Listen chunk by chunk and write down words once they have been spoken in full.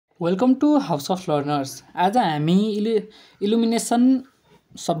Welcome two house of learners. आज हामी इल्युमिनेसन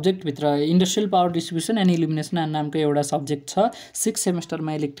सब्जेक्टभित्र industrial power distribution and इल्युमिनेसन नामको एउटा सब्जेक्ट छ 6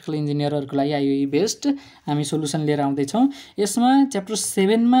 सेमेस्टरमा इलेक्ट्रिकल इन्जिनियरहरुको लागि IOE बेस्ड हामी सोलुसन लिएर आउँदैछौँ। यसमा च्याप्टर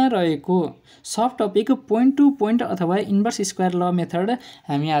 7 मा रहेको सब टपिक पोइन्ट टु पोइन्ट अथवा इन्भर्स स्क्वायर ल मेथड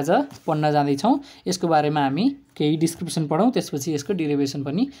हामी आज पढ्न जाँदैछौँ। यसको बारेमा हामी केही डिस्क्रिप्सन पढौँ, त्यसपछि यसको डेरिभेसन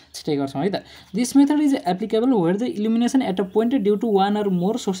पनि छिटै गर्छौँ है त। This method is applicable where the इल्युमिनेसन at a point due to one or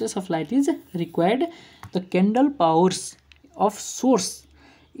more sources of light is required the candle powers of source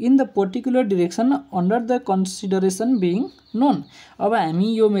in the particular direction under the consideration being नोन। अब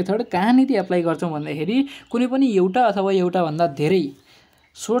हामी यो method कहाँनिर apply गर्छौँ भन्दाखेरि कुनै पनि एउटा अथवा एउटा भन्दा धेरै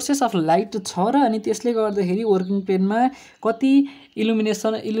सोर्सेस अफ लाइट छ र अनि त्यसले गर्दाखेरि वर्किङ प्लेनमा कति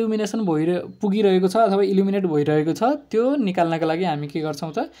इल्युमिनेसन पुगिरहेको छ अथवा इल्युमिनेट भइरहेको छ त्यो निकाल्नका लागि हामी के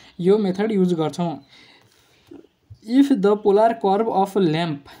गर्छौँ त यो मेथड युज गर्छौँ। If the polar curve of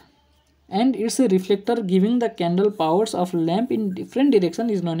lamp and its reflector giving the candle powers of lamp in different direction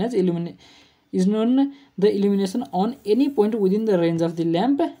is known the illumination on any point within the range of the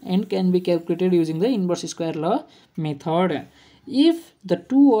lamp and can be calculated using the inverse square law method. If the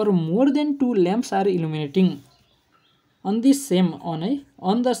two or more than two lamps are illuminating on the same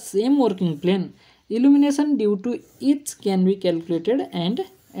working plane, illumination due to each can be calculated and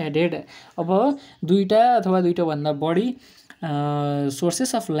added. अब दुईटा अथवा दुईटा भन्दा बढी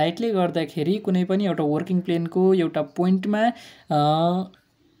sources of लाइटले गर्दाखेरि कुनै पनि एउटा वर्किङ प्लेनको एउटा पोइन्टमा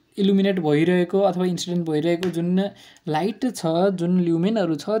इल्युमिनेट भइरहेको अथवा इन्सिडेन्ट भइरहेको जुन लाइट छ, जुन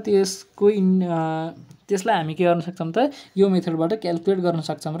ल्युमेनहरू छ त्यसलाई हामी के गर्न सक्छौँ त यो मेथडबाट क्याल्कुलेट गर्न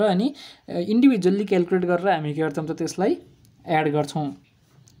सक्छौँ र अनि इन्डिभिजुअली क्याल्कुलेट गरेर हामी के गर्छौँ त त्यसलाई एड गर्छौँ।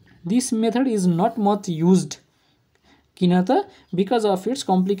 This method is not much used किन त because of its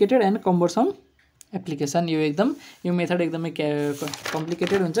complicated and cumbersome application. यो मेथड एकदमै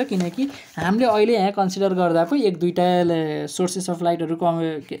कम्प्लिकेटेड हुन्छ किनकि हामीले अहिले यहाँ कन्सिडर गर्दा पो एक दुईटा सोर्सेस अफ लाइटहरू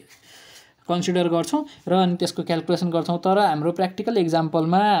कन्सिडर गर्छौँ र अनि त्यसको क्याल्कुलेसन गर्छौँ। तर हाम्रो प्र्याक्टिकल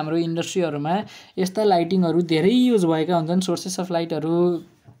इक्जाम्पलमा हाम्रो इन्डस्ट्रीहरूमा यस्ता लाइटिङहरू धेरै युज भएका हुन्छन्, सोर्सेस अफ लाइटहरू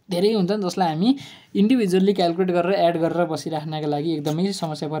धेरै हुन्छन् जसलाई हामी इन्डिभिजुअली क्याल्कुलेट गरेर एड गरेर बसिराख्नका लागि एकदमै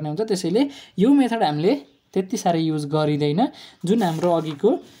समस्या पर्ने हुन्छ। त्यसैले यो मेथड हामीले त्यति साह्रै युज गरिँदैन। जुन हाम्रो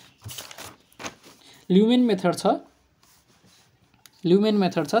अघिको ल्युमेन मेथड छ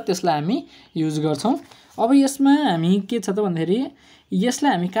त्यसलाई हामी युज गर्छौँ। अब यसमा हामी के छ त भन्दाखेरि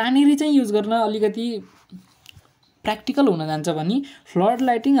यसलाई हामी कहाँनिर चाहिँ युज गर्न अलिकति प्र्याक्टिकल हुन जान्छ भने फ्लड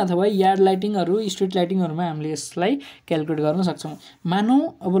लाइटिङ अथवा यार्ड लाइटिङहरू, स्ट्रिट लाइटिङहरूमा हामीले यसलाई क्याल्कुलेट गर्न सक्छौँ। मानौँ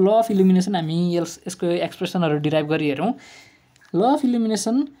अब ल अफ इल्युमिनेसन हामी यसको एक्सप्रेसनहरू डिराइभ गरी हेरौँ। ल अफ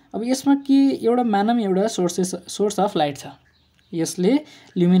इल्युमिनेसन अब यसमा के एउटा मानौँ एउटा सोर्स अफ लाइट छ, यसले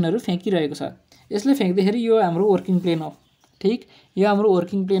ल्युमेनहरू फ्याँकिरहेको छ। यसले फ्याँक्दाखेरि यो हाम्रो वर्किङ प्लेन हो, ठिक, यो हाम्रो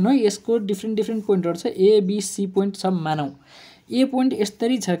वर्किङ प्लेन हो। यसको डिफ्रेन्ट पोइन्टहरू छ, ए बी सी पोइन्ट छ। मानौँ ए पोइन्ट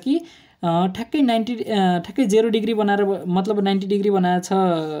यसरी छ कि ठ्याक्कै 0 डिग्री बनाएर मतलब 90 डिग्री बनाएको छ।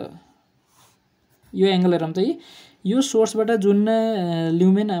 यो एङ्गल हेरौँ त यो सोर्सबाट जुन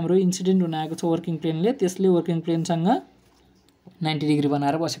ल्युमेन हाम्रो इन्सिडेन्ट हुन आएको छ वर्किङ प्लेनले, त्यसले वर्किङ प्लेनसँग 90 डिग्री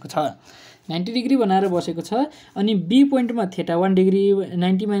बनाएर बसेको छ। 90 डिग्री बनाएर बसेको छ अनि बी पोइन्टमा θ1 डिग्री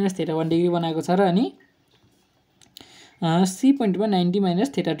 90 माइनस θ1 डिग्री बनाएको छ र अनि सी पोइन्टमा 90 माइनस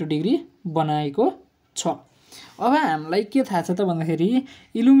θ2 डिग्री बनाएको छ। अब हामीलाई के थाहा छ त भन्दाखेरि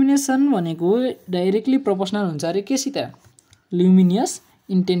इल्युमिनेसन भनेको डाइरेक्टली प्रोपोर्सनल हुन्छ अरे केसित, ल्युमिनियस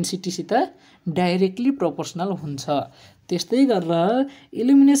इन्टेन्सिटीसित डाइरेक्टली प्रोपोर्सनल हुन्छ। त्यस्तै गरेर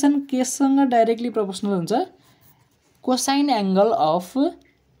इल्युमिनेसन केसँग डाइरेक्टली प्रोपोर्सनल हुन्छ, cosine angle of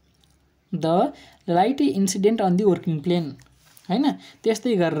the light incident on the working plain, हैन।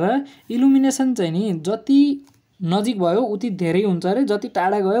 त्यस्तै गरेर इल्युमिनेसन चाहिँ नि जति नजिक भयो उति धेरै हुन्छ अरे, जति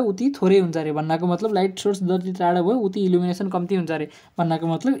टाढा गयो उति थोरै हुन्छ अरे भन्नाको मतलब लाइट सोर्स जति टाढा भयो उति इल्युमिनेसन कम्ती हुन्छ अरे भन्नाको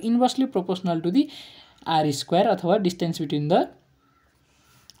मतलब inversely proportional to the are square अथवा distance between the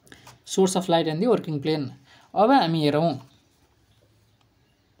source of light and the working plain. अब हामी हेरौँ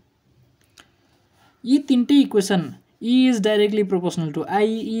यी तीनटै equation E is directly proportional to I,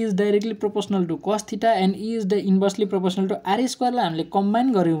 E is directly proportional to cos theta and E is inversely proportional to R square लाई हामीले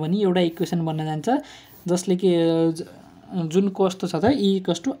combine गर्यौँ भने एउटा equation बन्न जान्छ जसले कि जुन कस्तो छ त E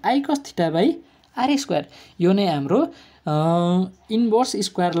equals to I cos theta by R square. यो नै हाम्रो इन्भर्स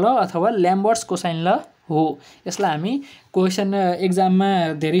स्क्वायर ल अथवा ल्याम्बर्ट्स कोसाइन ल हो। यसलाई हामी क्वेसन एक्जाममा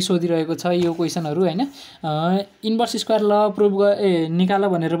धेरै सोधिरहेको छ यो क्वेसनहरू, हैन। इन्भर्स स्क्वायर ल प्रुभ निकाल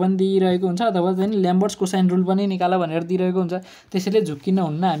भनेर पनि दिइरहेको हुन्छ अथवा चाहिँ ल्याम्बर्ट्स कोसाइन रुल पनि निकाल भनेर दिइरहेको हुन्छ। त्यसैले झुक्किन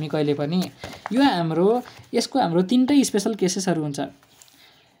हुन्न हामी कहिले पनि। यो यसको हाम्रो तीनटै स्पेशल केसेसहरू हुन्छ।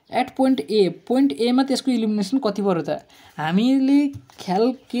 एट पोइन्ट ए मा त्यसको इल्युमिनेसन कति पर्यो त हामीले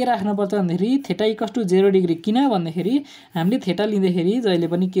ख्याल के राख्नुपर्छ भन्दाखेरि थीटा इक्वल्स टु 0 डिग्री किन भन्दाखेरि हामीले थीटा लिँदाखेरि जहिले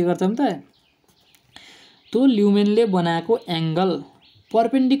पनि के गर्छौं त त्यो ल्युमेनले बनाएको angle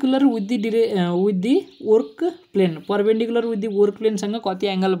perpendicular with the work plain perpendicular with the work plain सँग कति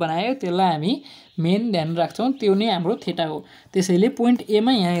एंगल बनायो त्यसलाई हामी मेन ध्यान राख्छौं त्यो नै हाम्रो थीटा हो त्यसैले पोइन्ट ए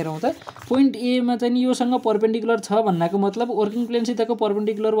मा यहाँ हेरौं त पोइन्ट ए मा चाहिँ यो सँग परपेंडिकुलर छ भन्नाको मतलब वर्किङ प्लेन सितको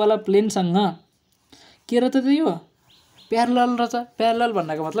परपेंडिकुलर वाला प्लेन सँग के र त यो प्यारलल र छ प्यारलल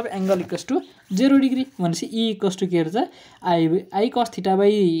भन्नाको मतलब एंगल इक्वल्स टु 0 डिग्री भनेपछि ई इक्वल्स टु के र I cos theta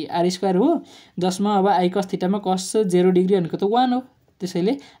by r square हो जसमा अब आई cos थीटा मा cos 0 डिग्री भनेको त 1 हो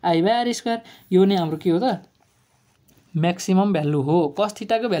त्यसैले आई बाइ r स्क्वायर यो नै हाम्रो के हो त मैक्सिमम भ्यालु हो cos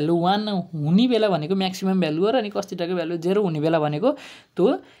थीटा को भ्यालु 1 हुने बेला भनेको मैक्सिमम भ्यालु हो र अनि cos थीटा को भ्यालु 0 हुने बेला भनेको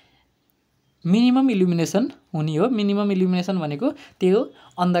त्यो मिनिमम इल्युमिनेसन हुने हो मिनिमम इल्युमिनेसन भनेको त्यो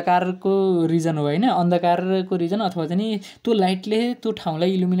अन्धकारको रिजन हो हैन अन्धकारको रिजन अथवा चाहिँ त्यो लाइटले त्यो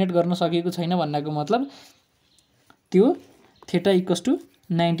ठाउँलाई इल्युमिनेट गर्न सकेको छैन भन्नाको मतलब त्यो थीटा इक्वल्स टु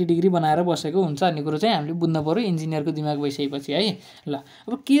 90 डिग्री बनाएर बसेको हुन्छ भन्ने कुरा चाहिँ हामीले बुझ्न पर्यो इन्जिनियरको दिमाग भइसकेपछि है ल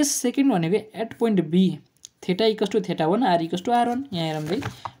अब केस सेकेन्ड भनेको at point be theta equals to theta 1 r equals to r1 यहाँ हेरौँ है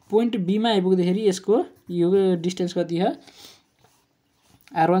पोइन्ट बी मा आइपुग्दाखेरि यसको यो डिस्टेन्स कति हो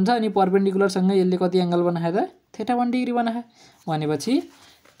r1 छ अनि परपेंडिकुलर सँग यसले कति एंगल बनायो त थीटा 1 डिग्री बनायो भनेपछि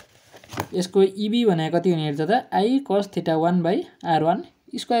यसको ईबी भनेको कति हुने रहेछ त I cos theta 1 by r1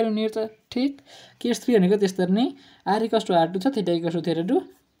 square हुने रहेछ ठीक केस 3 भनेको त्यसरी नै r इक्वल्स टु r2 छ थीटा इक्वल्स टु थीटा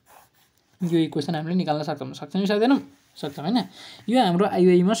 2 यो इक्वेसन हामीले निकाल्न सक्छौं सक्दैनौं सक्छौं हैन यो हाम्रो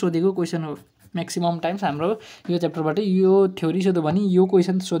आईओई मा सोधेको क्वेशन हो मैक्सिमम टाइम्स हाम्रो यो च्याप्टरबाट यो थ्योरी सोध्यो भने यो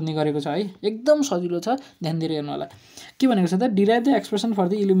क्वेशन सोध्ने गरेको छ है एकदम सजिलो छ ध्यान दिएर हेर्नु होला के भनेको छ त derive the expression for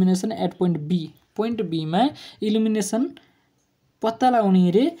the इल्युमिनेसन at point be मा इल्युमिनेसन पत्ता लगाउने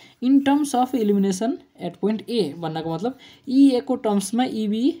रे in terms of इल्युमिनेसन at point ए भन्नको मतलब ईए को टर्म्स मा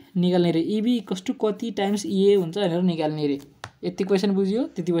ईबी निकाल्ने रे ईबी इक्वल्स टु कति टाइम्स ईए हुन्छ भनेर निकाल्ने रे यति क्वेशन बुझियो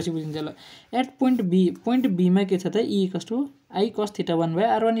त्यतिपछि बुझिन्छ ल एट पोइन्ट बी मा के छ त E equals to I cos theta 1 by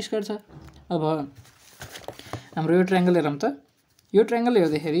r1 square छ अब हाम्रो यो ट्रायंगल हेरौँ त यो ट्रायंगल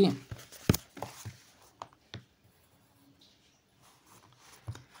हेर्दाखेरि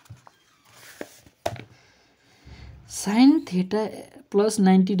sin theta plus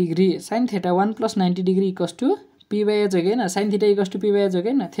 90 degree sin theta 1 plus 90 degree equals to p by h हो हैन sin theta equals to p by h हो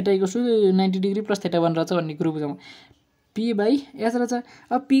हैन theta equals to 90 degree plus theta 1 रहेछ भन्ने कुरा बुझौं p बाइ h रहेछ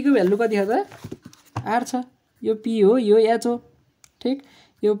अब p को भ्यालु कति हो त r छ यो p हो यो h हो ठीक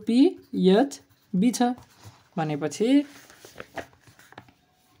यो p h b छ भनेपछि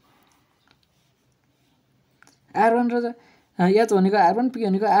r1 र h भनेको r1 p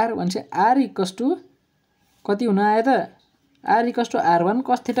भनेको r भनेपछि r इक्वल्स टु कति हुन आयो त r equals to r1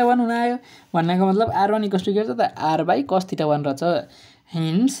 cos theta 1 हुन आयो भन्नेको मतलब r1 इक्वल्स टु के छ त r बाइ cos थीटा 1 रहेछ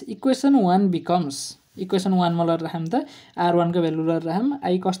हेन्स इक्वेसन 1 बिकम्स इक्वेसन 1 मा लर राखौं त r1 को भ्यालु लर राखौं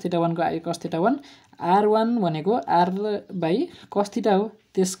i cos थीटा 1 को i cos थीटा 1 r1 भनेको r बाइ cos थीटा हो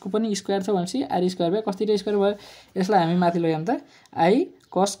त्यसको पनि स्क्वायर छ भनेपछि r square by cos theta square भयो यसलाई हामी माथि लैजाम त i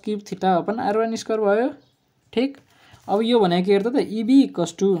cos cube theta upon r1 square भयो ठीक अब यो भनेको के हेर्दा त eb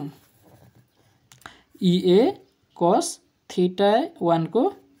equals to ea cos theta 1 को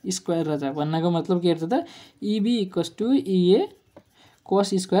स्क्वायर रहेछ भन्नको मतलब के हेर्दा त eb equals to ea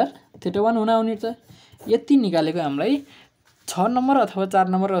cos square theta 1 हुन आउने छ यति निकालेको हामीलाई 6 नम्बर अथवा 4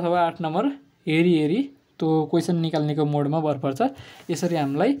 नम्बर अथवा 8 नम्बर हेरी त्यो क्वेशन निकाल्नेको मोडमा भर पर्छ यसरी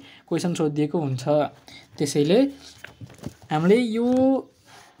हामीलाई क्वेशन सोधिएको हुन्छ त्यसैले हामीले यो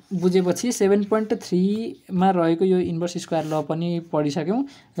बुझेपछि 7.3 मा रहेको यो इन्भर्स स्क्वायर ल पनि पढिसक्यौं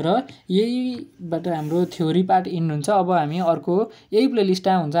र यहीबाट हाम्रो थ्योरी पार्ट इन हुन्छ अब हामी अर्को यही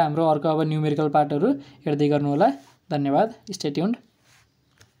प्लेलिस्टमा हुन्छ हाम्रो अर्को अब न्यूमेरिकल पार्टहरु हेर्दै गर्नु होला धन्यवाद स्टे ट्युन्ड